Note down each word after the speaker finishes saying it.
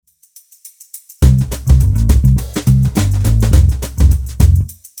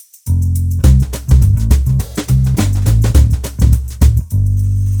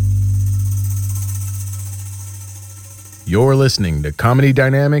You're listening to Comedy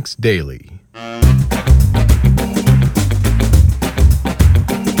Dynamics Daily.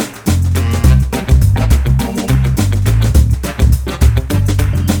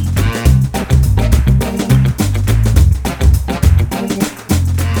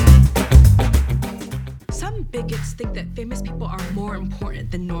 Some bigots think that famous people are more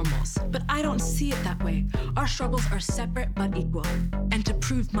important than normals, but I don't see it that way. Our struggles are separate but equal. And to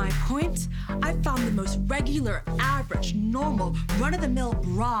prove my point, I found the most regular, average, normal, run-of-the-mill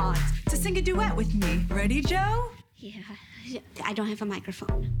broads to sing a duet with me. Ready, Joe? Yeah, I don't have a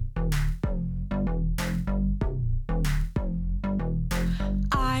microphone.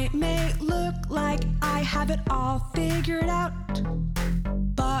 I may look like I have it all figured out,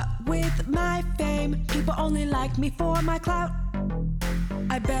 but with my fame, people only like me for my clout.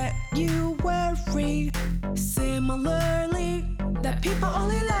 I bet you worry similarly that people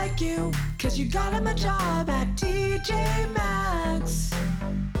only like you 'cause you got him a job at TJ Maxx.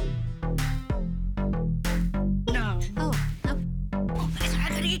 No. Oh, that's not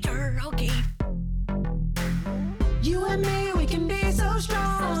gonna get her. Okay. You and me, we can be so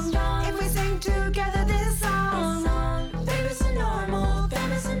strong, if we sing together this song. Famous and normal,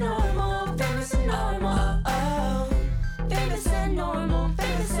 famous and normal, famous and normal. Oh, famous and normal,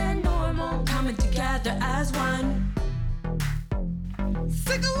 famous and normal, coming together as one.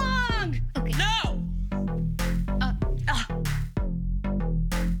 Sing along. Okay. No.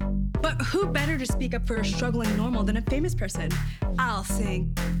 But who better to speak up for a struggling normal than a famous person? I'll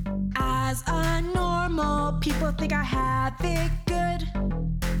sing. As a normal, people think I have it good,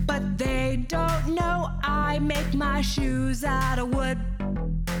 but they don't know I make my shoes out of wood.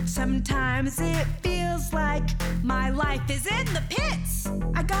 Sometimes it feels like my life is in the pits.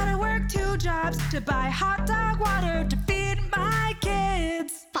 I gotta work 2 jobs to buy hot dog water to feed my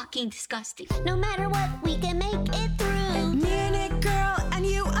kids. Fucking disgusting. No matter what, we can make it through. Me and it, girl, and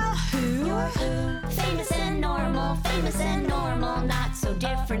you a who? You're who? Famous and normal, not so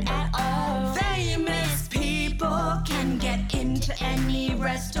different at all. Famous people can get into any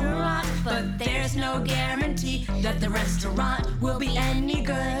restaurant, but there's no guarantee that the restaurant will be any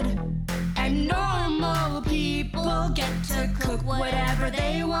good. And normal people get to cook whatever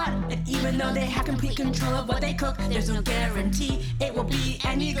they want, and even though they have complete control of what they cook, there's no guarantee it will be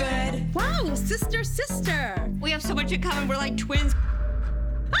any good. Wow, sister. We have so much in common. We're like twins.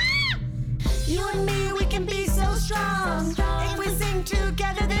 You and me, we can be so strong, if we sing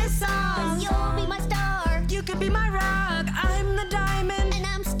together this song. You'll be my star, You could be my rock, I'm the diamond. and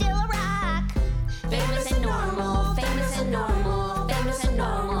I'm still a rock. Famous and normal, famous and normal, famous and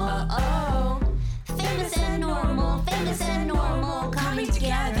normal. Oh, Famous and normal, coming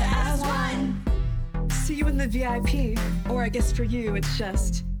together as one. See you in the VIP. Or I guess for you, it's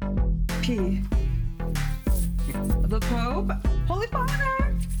just P. The Pope? Holy Father!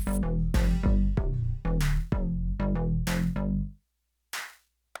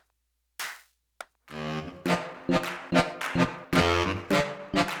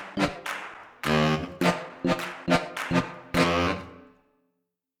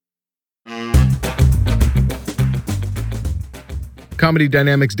 Comedy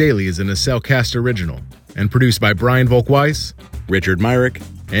Dynamics Daily is an Acelcast original and produced by Brian Volkweiss, Richard Myrick,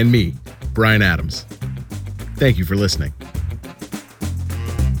 and me, Brian Adams. Thank you for listening.